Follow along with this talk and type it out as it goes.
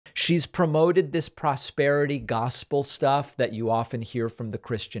She's promoted this prosperity gospel stuff that you often hear from the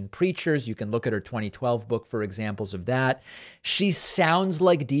Christian preachers. You can look at her 2012 book for examples of that. She sounds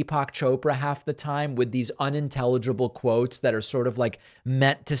like Deepak Chopra half the time with these unintelligible quotes that are sort of like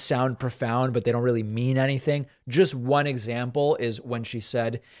meant to sound profound, but they don't really mean anything. Just one example is when she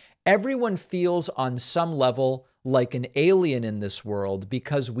said, "Everyone feels on some level like an alien in this world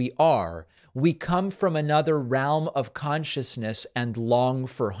because we are. We come from another realm of consciousness and long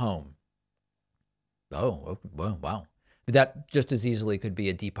for home." Oh, wow. That just as easily could be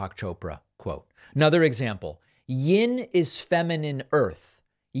a Deepak Chopra quote. Another example, yin is feminine earth.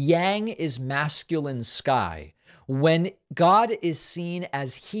 Yang is masculine sky. When God is seen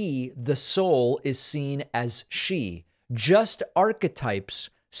as he, the soul is seen as she. Just archetypes,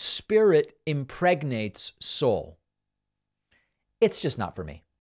 spirit impregnates soul. It's just not for me.